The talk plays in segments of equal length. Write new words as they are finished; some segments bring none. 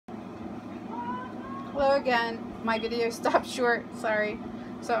Hello again. My video stopped short, sorry.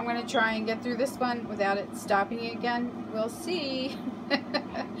 So I'm going to try and get through this one without it stopping again. We'll see.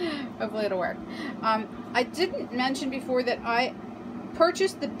 Hopefully it'll work. I didn't mention before that I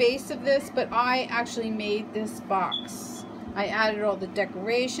purchased the base of this, but I actually made this box. I added all the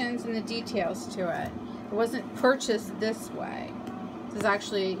decorations and the details to it. It wasn't purchased this way. This is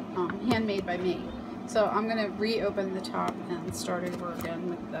actually handmade by me. So I'm going to reopen the top and start over again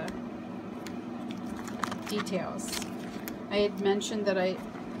with the details. I had mentioned that I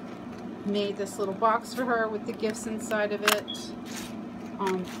made this little box for her with the gifts inside of it.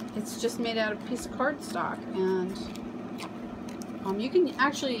 It's just made out of a piece of cardstock, and you can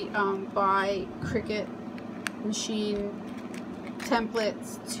actually buy Cricut machine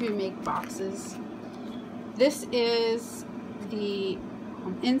templates to make boxes. This is the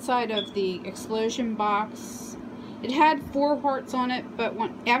inside of the explosion box. It had 4 hearts on it, but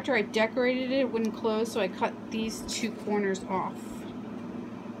after I decorated it, it wouldn't close, so I cut these 2 corners off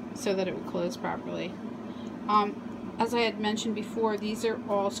so that it would close properly. As I had mentioned before, these are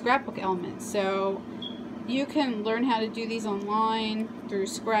all scrapbook elements, so you can learn how to do these online through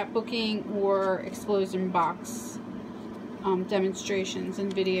scrapbooking or explosion box demonstrations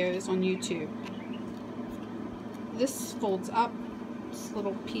and videos on YouTube. This folds up, this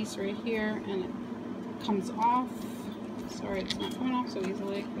little piece right here, and it comes off. Sorry, it's not coming off so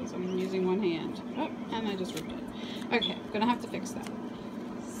easily because I'm using one hand. Oh, and I just ripped it. Okay, I'm gonna have to fix that.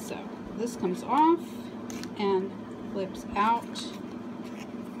 So this comes off and flips out,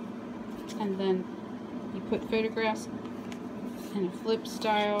 and then you put photographs in a flip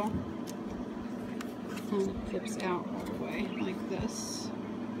style, and it flips out all the way like this.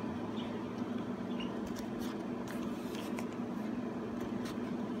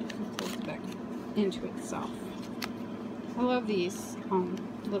 And folds back into itself. I love these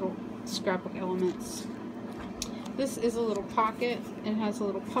little scrapbook elements. This is a little pocket. It has a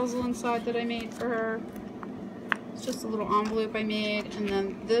little puzzle inside that I made for her. It's just a little envelope I made. And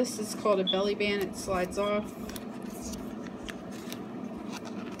then this is called a belly band. It slides off.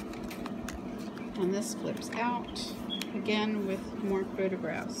 And this flips out. Again with more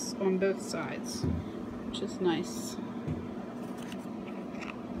photographs on both sides, which is nice.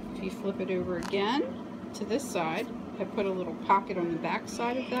 If you flip it over again to this side, I put a little pocket on the back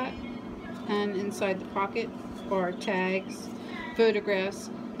side of that, and inside the pocket are tags,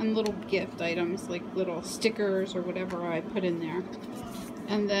 photographs, and little gift items like little stickers or whatever I put in there.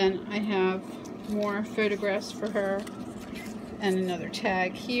 And then I have more photographs for her and another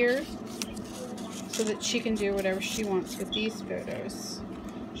tag here so that she can do whatever she wants with these photos.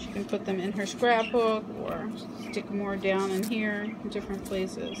 She can put them in her scrapbook or stick more down in here in different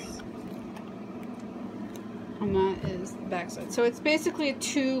places. And that is the back side. So it's basically a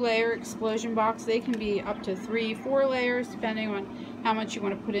 2-layer explosion box. They can be up to 3, 4 layers depending on how much you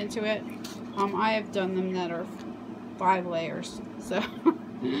want to put into it. I have done them that are 5 layers, so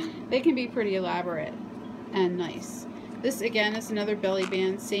they can be pretty elaborate and nice. This again is another belly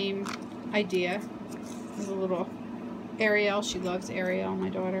band, same idea. There's a little Ariel. She loves Ariel, my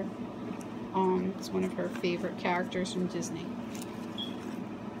daughter. It's one of her favorite characters from Disney.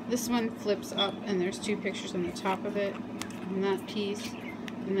 This one flips up, and there's 2 pictures on the top of it, on that piece,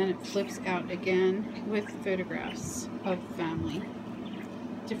 and then it flips out again with photographs of family,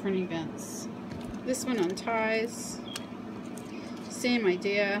 different events. This one unties, same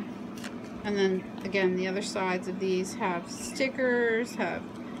idea, and then again the other sides of these have stickers, have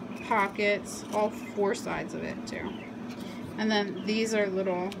pockets, all 4 sides of it too. And then these are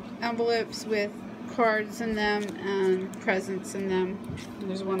little envelopes with cards in them and presents in them. And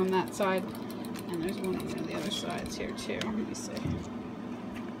there's one on that side, and there's one on one of the other sides here too. Let me see.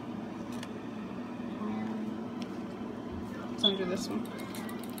 It's under this one.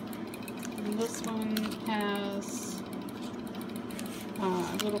 And this one has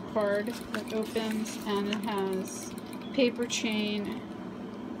a little card that opens, and it has paper chain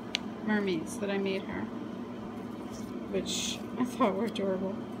mermaids that I made her, which I thought were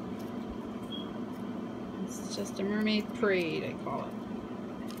adorable. It's just a mermaid parade, I call it.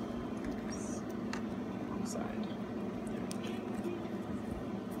 Wrong side.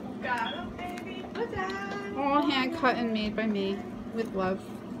 Got it, baby. What's that? All hand cut and made by me with love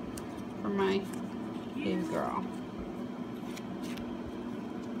for my baby girl.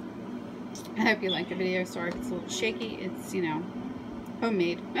 I hope you liked the video. Sorry if it's a little shaky. It's, you know,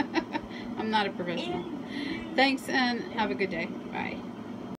 homemade. I'm not a professional. Thanks, and have a good day. Bye.